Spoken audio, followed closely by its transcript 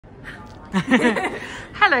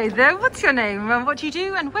Hello there, what's your name and what do you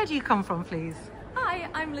do and where do you come from, please? Hi,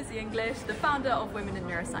 I'm Lizzie English, the founder of Women in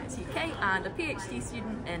Neuroscience UK and a PhD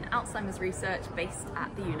student in Alzheimer's research based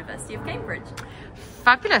at the University of Cambridge.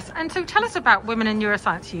 Fabulous. And so tell us about Women in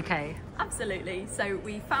Neuroscience UK. Absolutely. So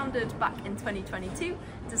we founded back in 2022,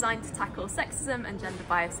 designed to tackle sexism and gender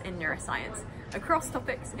bias in neuroscience across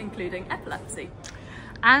topics including epilepsy.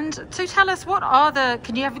 And so tell us, what are the,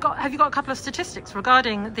 have you got a couple of statistics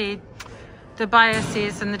regarding the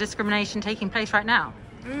biases and the discrimination taking place right now?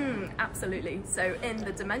 Absolutely. So in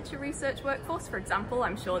the dementia research workforce, for example,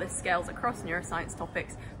 I'm sure this scales across neuroscience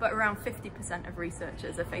topics, but around 50% of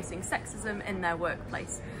researchers are facing sexism in their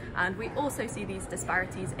workplace. And we also see these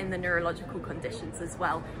disparities in the neurological conditions as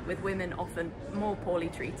well, with women often more poorly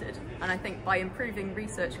treated. And I think by improving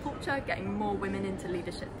research culture, getting more women into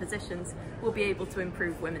leadership positions, we'll be able to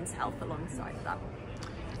improve women's health alongside that.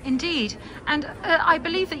 Indeed. And I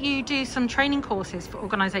believe that you do some training courses for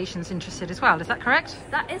organisations interested as well, is that correct?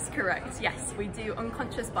 That is correct, yes. We do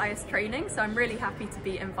unconscious bias training, so I'm really happy to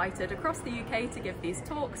be invited across the UK to give these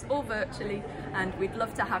talks, or virtually, and we'd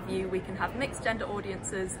love to have you. We can have mixed gender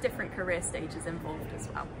audiences, different career stages involved as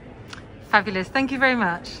well. Fabulous, thank you very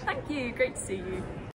much. Thank you, great to see you.